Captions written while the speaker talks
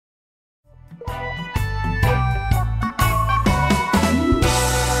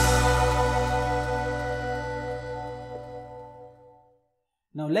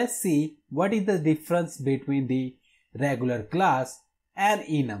Now let's see what is the difference between the regular class and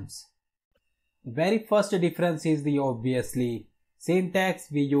enums. The very first difference is the obviously syntax.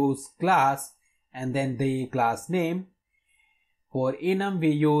 We use class and then the class name. For enum we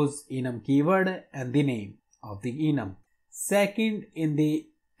use enum keyword and the name of the enum. Second, in the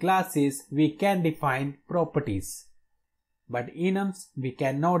classes we can define properties, but enums we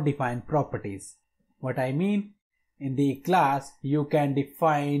cannot define properties. What I mean, in the class you can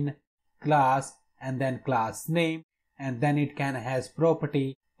define class and then class name, and then it can has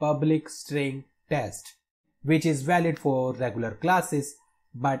property public string test, which is valid for regular classes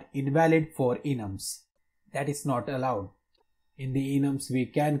but invalid for enums. That is not allowed. In the enums we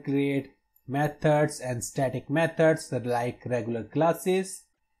can create methods and static methods like regular classes,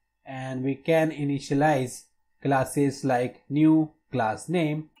 and we can initialize classes like new class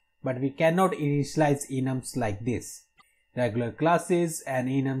name, but we cannot initialize enums like this. Regular classes and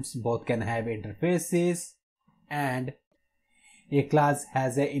enums both can have interfaces, and a class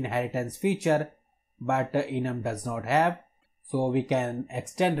has an inheritance feature but enum does not have. So we can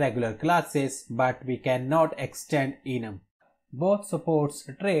extend regular classes but we cannot extend enum. Both supports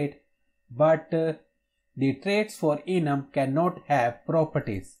trait, but the traits for enum cannot have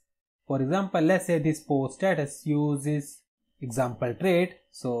properties. For example, let's say this post status uses example trait.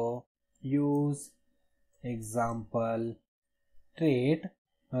 So use example trait.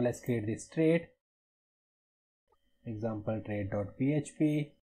 Now let's create this trait, example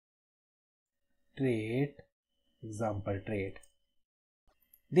trait.php, trait, example trait.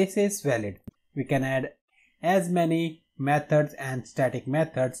 This is valid. We can add as many methods and static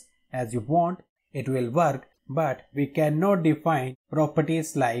methods as you want. It will work, but we cannot define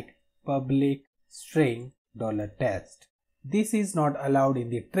properties like public string $test. This is not allowed in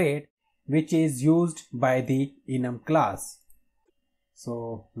the trait which is used by the enum class.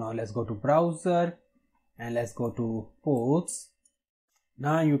 So now let's go to browser and let's go to posts.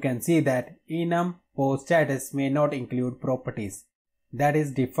 Now you can see that enum post status may not include properties that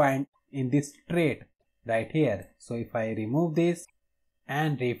is defined in this trait right here. So if I remove this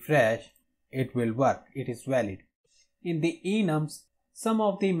and refresh, it will work. It is valid. In the enums, some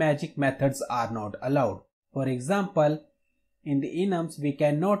of the magic methods are not allowed. For example, in the enums we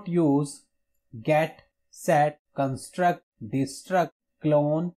cannot use get, set, construct, destruct,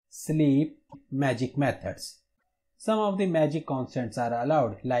 clone, sleep magic methods. Some of the magic constants are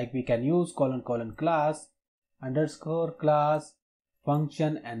allowed, like we can use : class, underscore class,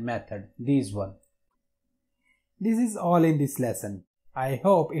 function and method. These one. This is all in this lesson. I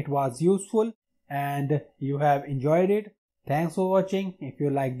hope it was useful and you have enjoyed it. Thanks for watching. If you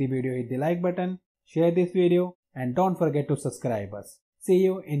like the video, hit the like button, share this video and don't forget to subscribe us. See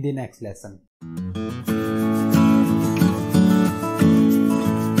you in the next lesson.